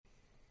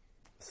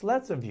So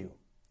let's review.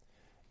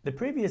 The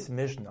previous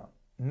Mishnah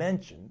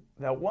mentioned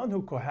that one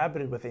who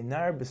cohabited with a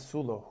Nar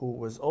Besula who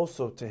was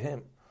also to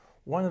him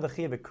one of the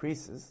Chiv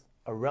creases,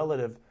 a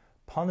relative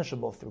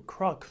punishable through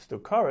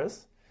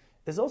karas,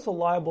 is also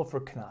liable for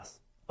knas,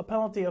 a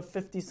penalty of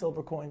 50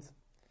 silver coins.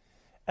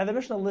 And the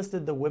Mishnah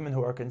listed the women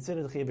who are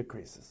considered Chiv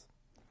creases.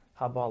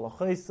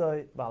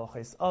 Ha-ba'alachesai,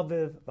 ba'alachais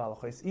aviv,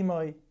 ba'alachais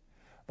imai,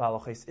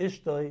 ba'alachais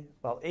ishtoi,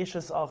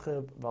 ba'al-eshes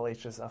achib,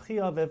 ba'al-eshes achi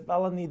aviv,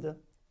 ba'al-anida.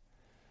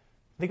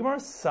 The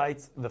Gemara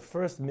cites the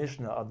first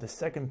Mishnah of the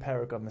second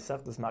parak of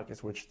Masechtas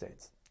Makos, which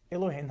states,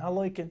 Elohein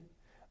haloikin.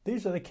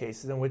 These are the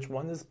cases in which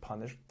one is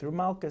punished through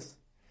malchus.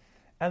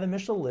 And the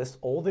Mishnah lists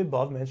all the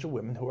above-mentioned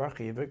women who are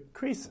chiva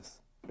krisis,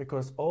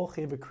 because all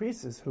chiva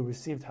krisis who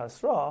received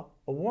hasra,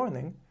 a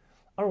warning,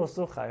 are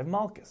also chayav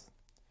malchus.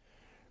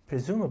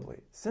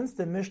 Presumably, since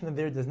the Mishnah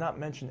there does not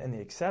mention any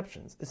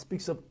exceptions, it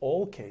speaks of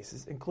all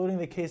cases, including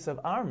the case of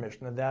our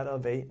Mishnah, that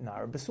of a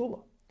Nar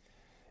Besula.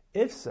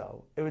 If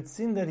so, it would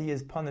seem that he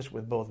is punished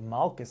with both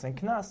malchus and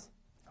knas.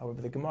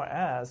 However, the Gemara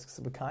asks,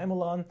 there's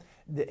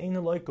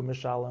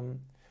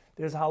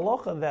a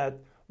halacha that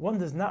one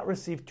does not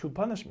receive two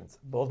punishments,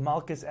 both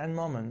malchus and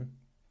mammon.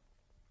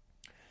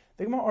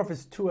 The Gemara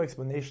offers two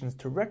explanations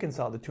to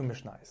reconcile the two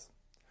Mishnayos.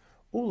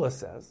 Ula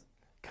says,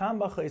 Kam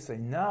b'chaisa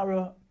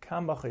nara,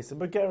 kam b'chaisa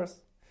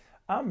begeres.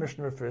 Our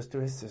Mishnah refers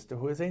to his sister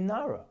who is a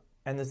nara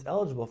and is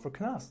eligible for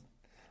knas.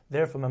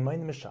 Therefore,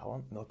 mamayim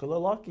mishalam milka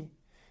lalaki.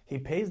 He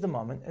pays the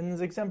mammon and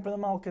is exempt from the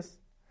malchus.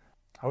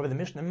 However, the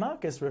Mishnah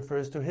Makos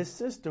refers to his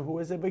sister who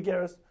is a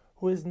begeres,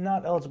 who is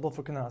not eligible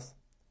for knas.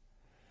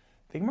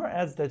 The Gemara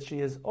adds that she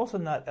is also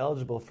not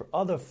eligible for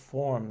other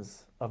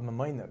forms of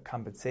mamayna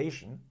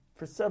compensation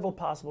for several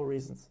possible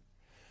reasons.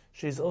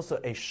 She is also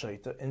a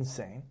shaita,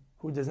 insane,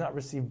 who does not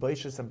receive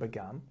baishas and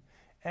bagam,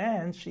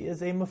 and she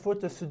is a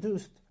mafuta,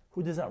 seduced,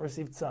 who does not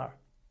receive tsar.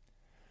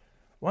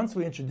 Once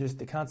we introduce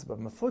the concept of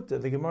mafuta,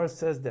 the Gemara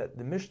says that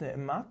the Mishnah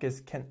in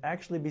Makos can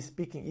actually be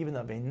speaking even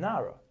of a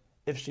nara,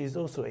 if she is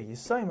also a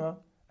yisaima,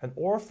 an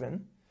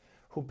orphan,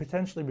 who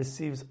potentially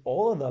receives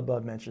all of the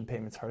above-mentioned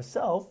payments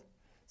herself,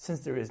 since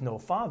there is no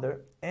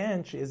father,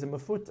 and she is a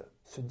mafuta,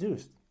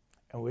 seduced,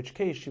 in which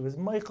case she was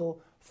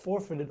Michael,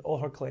 forfeited all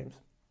her claims.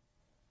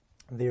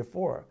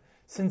 Therefore,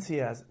 since he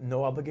has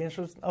no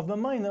obligations of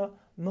mamayna,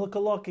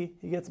 milkalaki,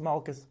 he gets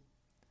malchus.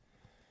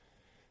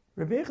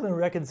 Rabbi Yochanan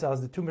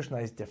reconciles the two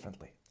Mishnayos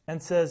differently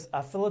and says,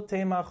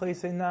 Afilatema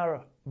achoise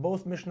nara.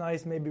 Both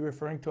Mishnayos may be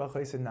referring to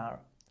achoise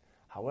nara.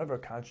 However,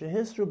 kansha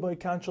hisrubai,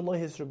 kansha lo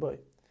hisrubai.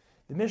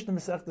 The Mishnah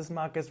Masechtas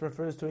Makos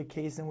refers to a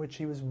case in which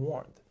he was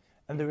warned,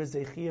 and there is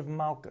a chi of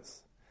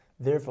malchus.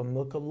 Therefore,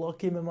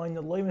 milkalaki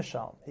memayna loy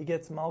mishal. He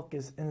gets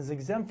malchus and is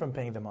exempt from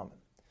paying the mammon.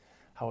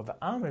 However,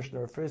 our Mishnah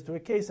refers to a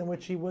case in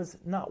which he was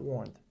not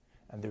warned,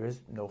 and there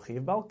is no chi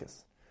of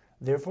malchus.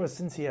 Therefore,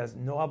 since he has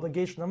no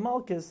obligation of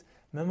malchus,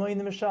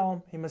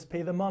 he must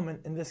pay the mammon,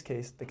 in this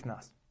case, the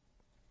knas.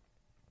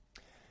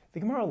 The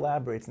Gemara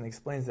elaborates and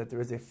explains that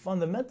there is a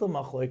fundamental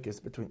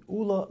machlokes between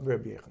Ula and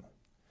Rabbi Yochanan.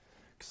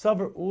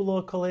 Ksaver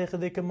Ula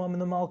kolechadika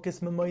mammon malchus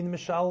memoyin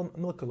mishalom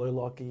milkaloy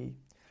laki.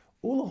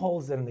 Ula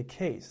holds that in the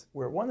case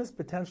where one is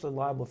potentially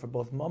liable for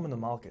both mammon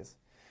and malchus,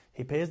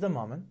 he pays the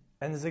mammon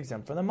and is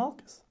exempt from the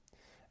malchus.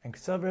 And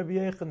Ksaver Rabbi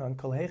Yochanan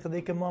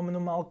kolechadika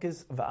mammon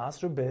malchus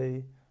va'asru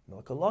bei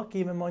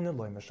milkalaki memoyin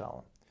loy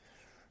mishalom.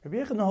 Rabbi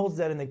Yochanan holds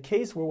that in a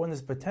case where one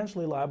is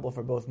potentially liable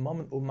for both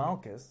mammon and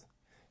malchus,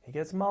 he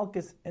gets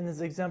malchus and is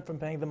exempt from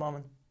paying the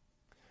mammon.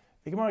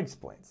 The Gemara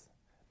explains,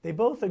 they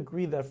both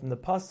agree that from the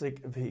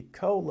pasuk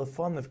v'hiko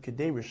lefon of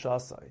kedei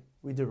rishasai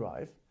we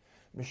derive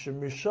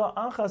mishum risha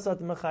achasat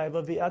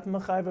mechayva v'at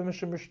mechayva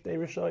mishum rishtei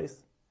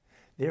rishais.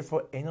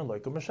 Therefore, eino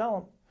loiko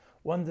mishalom.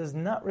 One does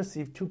not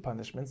receive two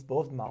punishments,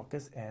 both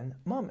malchus and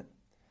mammon.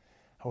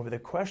 However, the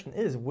question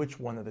is, which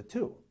one of the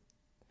two?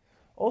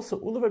 Also,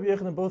 Ula and Rabbi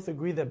Yochanan both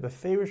agree that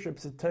beferish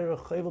repsitera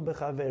chayvel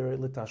bechavere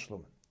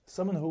l'tashlumen.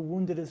 Someone who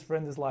wounded his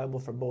friend is liable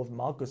for both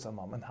malchus and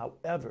mammon.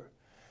 However,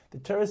 the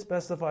Torah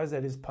specifies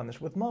that he is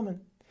punished with mammon,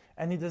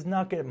 and he does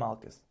not get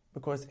malchus,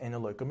 because ein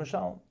eloika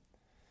mishalom.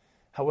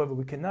 However,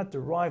 we cannot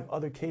derive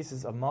other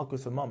cases of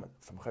malchus or mammon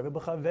from chayvel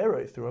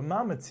bechavere through a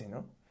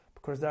mamatzino,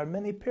 because there are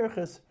many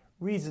pirchas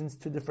reasons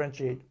to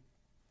differentiate.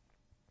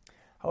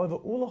 However,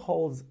 Ula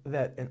holds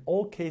that in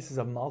all cases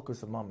of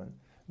malchus or mammon,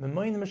 based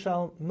on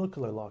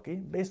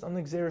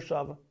the Gzera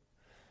Shava.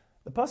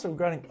 The pasuk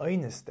regarding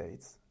Oines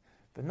states,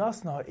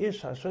 "V'nasna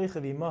ha'ish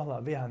ha'shoicha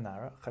v'imahla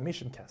v'hanara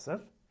chamishim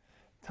kesef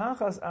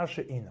tachas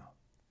asher ina."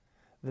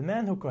 The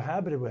man who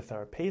cohabited with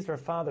her pays her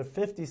father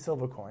 50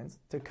 silver coins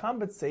to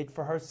compensate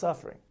for her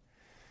suffering.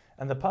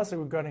 And the pasuk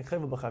regarding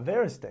Chayvel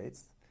b'chaver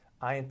states,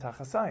 "Ayin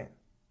tachas ayin."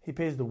 He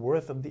pays the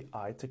worth of the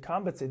eye to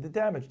compensate the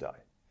damaged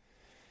eye.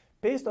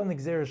 Based on the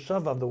Gzera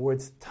Shava of the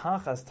words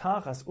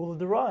tachas, Ula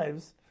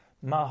derives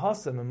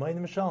Mahasam and Mayim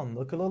Mishalom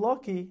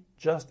Lukaloloki,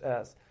 just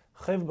as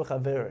Chayv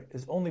B'Chaver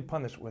is only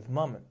punished with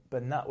mammon,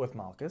 but not with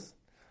malchus.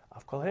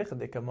 Afkol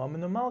Hechadika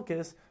mammon and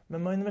malchus,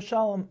 Mayim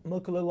Mishalom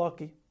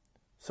Lukaloloki.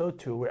 So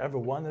too, wherever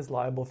one is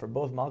liable for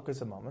both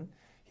malchus and mammon,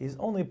 he is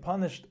only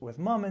punished with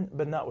mammon,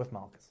 but not with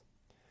malchus.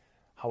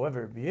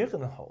 However, Rabbi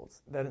Yochanan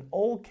holds that in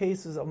all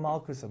cases of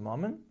Malkus and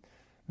Mammon,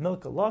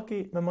 Milka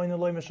Laki, Memoinu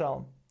Loi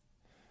Mishalem.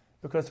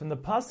 Because from the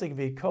Pasuk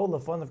V'Kol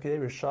Lefon of Kedei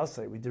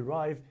Rishasei, we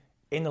derive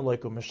Eino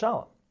Loiku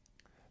Mishalem.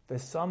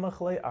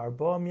 V'Samach Le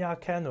Arba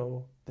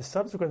Miakenu, the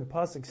subsequent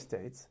Pasuk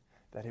states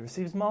that he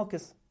receives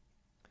Malkus.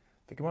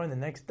 The Gemara in the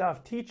next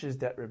daf teaches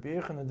that Rabbi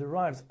Yochanan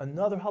derives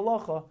another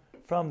halacha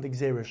from the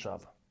Gzeir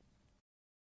Shava.